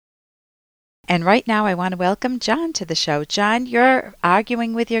And right now I want to welcome John to the show. John, you're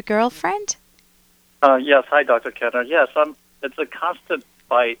arguing with your girlfriend? Yes. Hi, Dr. Kenner. Yes, it's a constant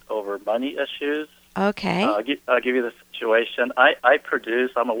fight over money issues. Okay. I'll give you the situation. I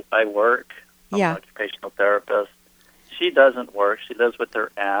produce. I work. I'm an occupational therapist. She doesn't work. She lives with her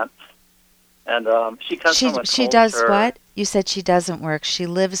aunt, and she comes from a culture. She does what? You said she doesn't work. She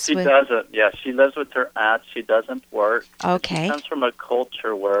lives with. She doesn't. Yeah, she lives with her aunt. She doesn't work. Okay. She comes from a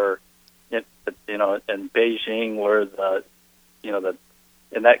culture where, in Beijing, where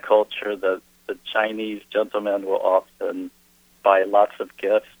in that culture, the Chinese gentlemen will often buy lots of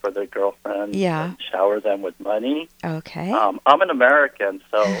gifts for their girlfriends and shower them with money. Okay. I'm an American,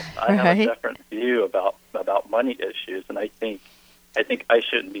 so I have Right. a different view about money issues, and I think I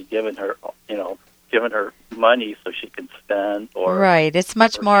shouldn't be giving her money so she can spend or right. It's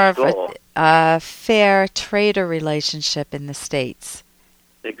much more of school. a fair trader relationship in the States.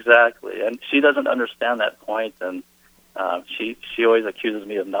 Exactly, and she doesn't understand that point, and she always accuses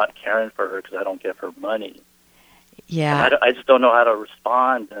me of not caring for her because I don't give her money. Yeah. And I just don't know how to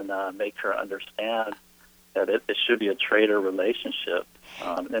respond and make her understand that it should be a trader relationship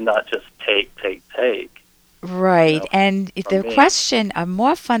and not just take. Right. And the me. question, a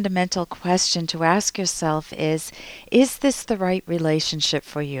more fundamental question to ask yourself is this the right relationship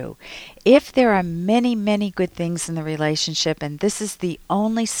for you? If there are many, many good things in the relationship and this is the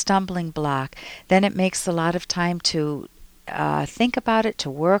only stumbling block, then it makes a lot of time to think about it, to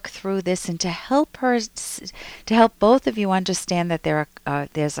work through this, and to help both of you understand that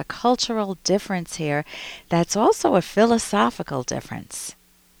there's a cultural difference here that's also a philosophical difference,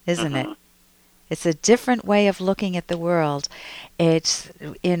 isn't it? It's a different way of looking at the world. It's,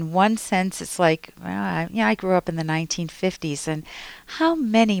 in one sense, it's like, I grew up in the 1950s, and how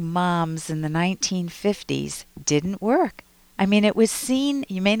many moms in the 1950s didn't work? I mean, it was seen,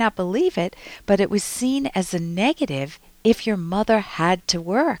 you may not believe it, but it was seen as a negative if your mother had to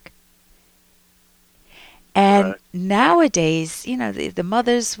work. And nowadays, the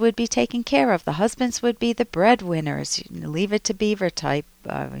mothers would be taken care of. The husbands would be the breadwinners. Leave it to Beaver type.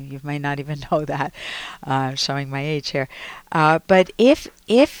 You may not even know that. I'm showing my age here. But if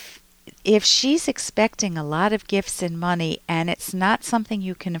she's expecting a lot of gifts and money and it's not something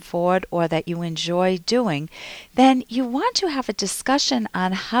you can afford or that you enjoy doing, then you want to have a discussion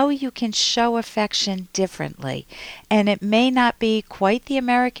on how you can show affection differently. And it may not be quite the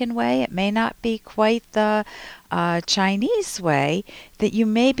American way. It may not be quite the Chinese way. That you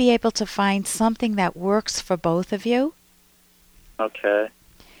may be able to find something that works for both of you. Okay.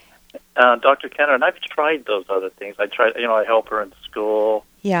 Dr. Kenner, and I've tried those other things. I help her in school.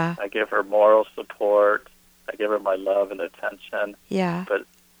 Yeah. I give her moral support. I give her my love and attention. Yeah. But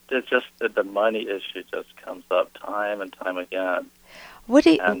it's just that the money issue just comes up time and time again. What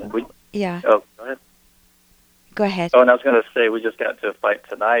do you... yeah. Oh, go ahead. Go ahead. Oh, and I was going to say, we just got into a fight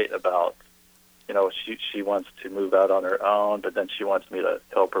tonight about, she wants to move out on her own, but then she wants me to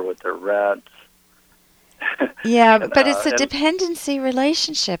help her with her rent. Yeah, but it's a dependency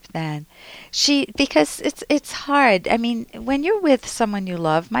relationship then. Because it's hard. I mean, when you're with someone you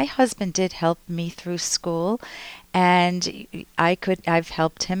love, my husband did help me through school, and I've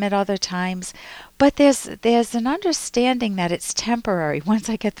helped him at other times, but there's an understanding that it's temporary. Once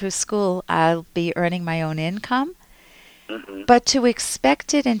I get through school, I'll be earning my own income. But to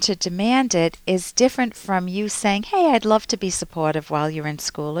expect it and to demand it is different from you saying, hey, I'd love to be supportive while you're in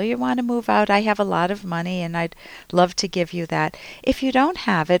school, or you want to move out, I have a lot of money and I'd love to give you that. If you don't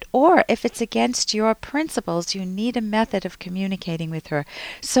have it, or if it's against your principles, you need a method of communicating with her.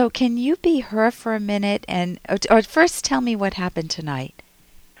 So can you be her for a minute, or first tell me what happened tonight?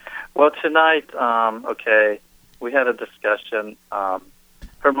 Well, tonight, we had a discussion.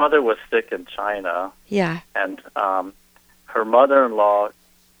 Her mother was sick in China. Yeah. And her mother-in-law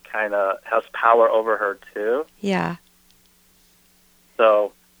kind of has power over her, too. Yeah.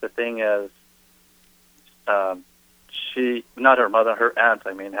 So the thing is, not her mother, her aunt,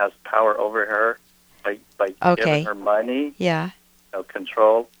 has power over her by giving her money. Yeah.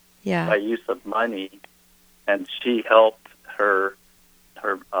 Control. Yeah. By use of money. And she helped her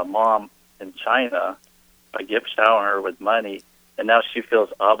mom in China by showering her with money, and now she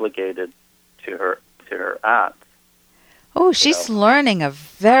feels obligated to her aunt. Oh, she's learning a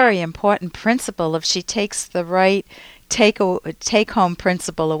very important principle if she takes the right take-home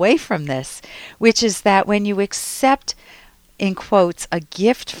principle away from this, which is that when you accept, in quotes, a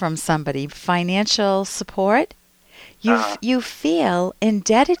gift from somebody, financial support, you feel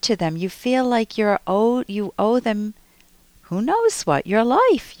indebted to them. You feel like you owe them, who knows what, your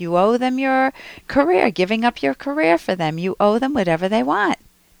life. You owe them your career, giving up your career for them. You owe them whatever they want.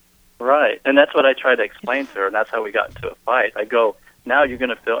 Right, and that's what I try to explain to her, and that's how we got into a fight. I go, now you're going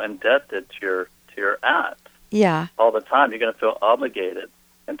to feel indebted to your aunt. Yeah. All the time. You're going to feel obligated.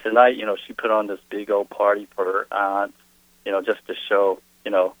 And tonight, she put on this big old party for her aunt, just to show,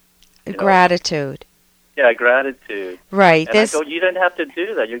 gratitude. Yeah, gratitude. Right. And I go, you didn't have to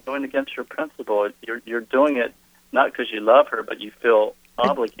do that. You're going against your principle. You're doing it not because you love her, but you feel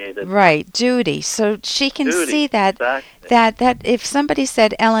obligated. Right, duty. So she can see that exactly. that if somebody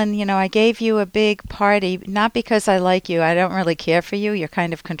said, Ellen, I gave you a big party, not because I like you, I don't really care for you, you're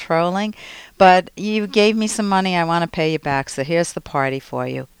kind of controlling, but you gave me some money, I want to pay you back, so here's the party for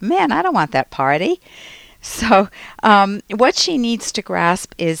you. Man, I don't want that party. So what she needs to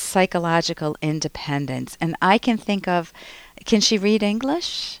grasp is psychological independence. And I can think of, can she read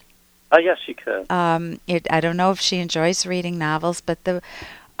English? Oh, yes, she could. I don't know if she enjoys reading novels, but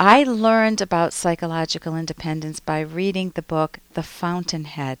I learned about psychological independence by reading the book The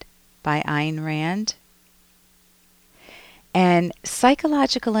Fountainhead by Ayn Rand. And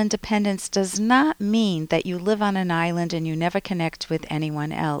psychological independence does not mean that you live on an island and you never connect with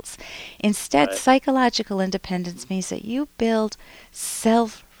anyone else. Instead, Right. Psychological independence means that you build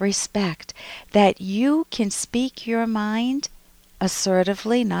self-respect, that you can speak your mind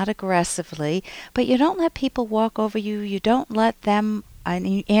assertively, not aggressively, but you don't let people walk over you, you don't let them,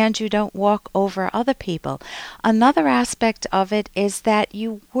 and you don't walk over other people. Another aspect of it is that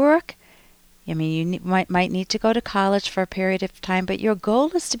you work. You might need to go to college for a period of time, but your goal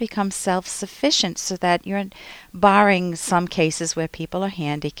is to become self-sufficient so that you're, barring some cases where people are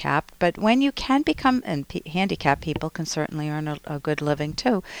handicapped, but when you can become, and handicapped people can certainly earn a good living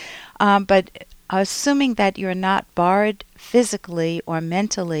too, but assuming that you're not barred physically or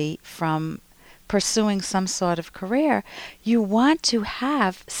mentally from pursuing some sort of career, you want to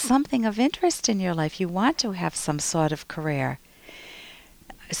have something of interest in your life. You want to have some sort of career.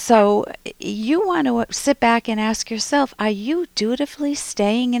 So you want to sit back and ask yourself, are you dutifully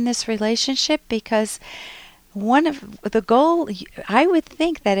staying in this relationship? Because one of the goal, I would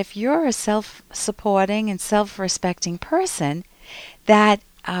think that if you're a self-supporting and self-respecting person, that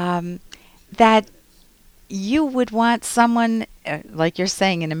that you would want someone, like you're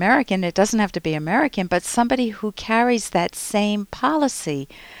saying, an American. It doesn't have to be American, but somebody who carries that same policy.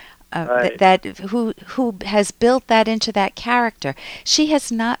 Right. Who has built that into that character. She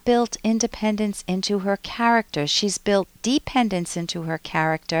has not built independence into her character. She's built dependence into her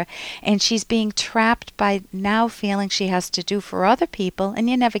character, and she's being trapped by now feeling she has to do for other people, and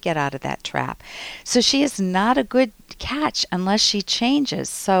you never get out of that trap. So she is not a good catch unless she changes.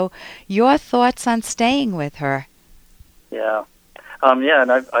 So your thoughts on staying with her? Yeah.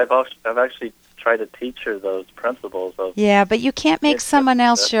 And I've actually try to teach her those principles of. Yeah, but you can't make someone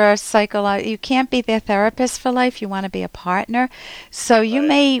else your you can't be their therapist for life. You want to be a partner. So you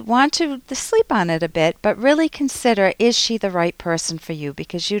may want to sleep on it a bit, but really consider, is she the right person for you?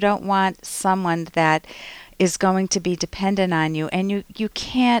 Because you don't want someone that is going to be dependent on you, and you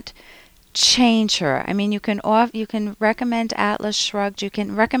can't change her. You can recommend Atlas Shrugged. You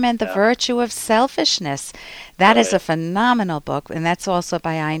can recommend The Virtue of Selfishness. That is a phenomenal book, and that's also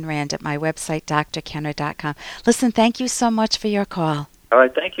by Ayn Rand at my website, drkenner.com. Listen, thank you so much for your call. All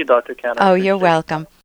right, thank you, Dr. Kenner. Oh, you're welcome.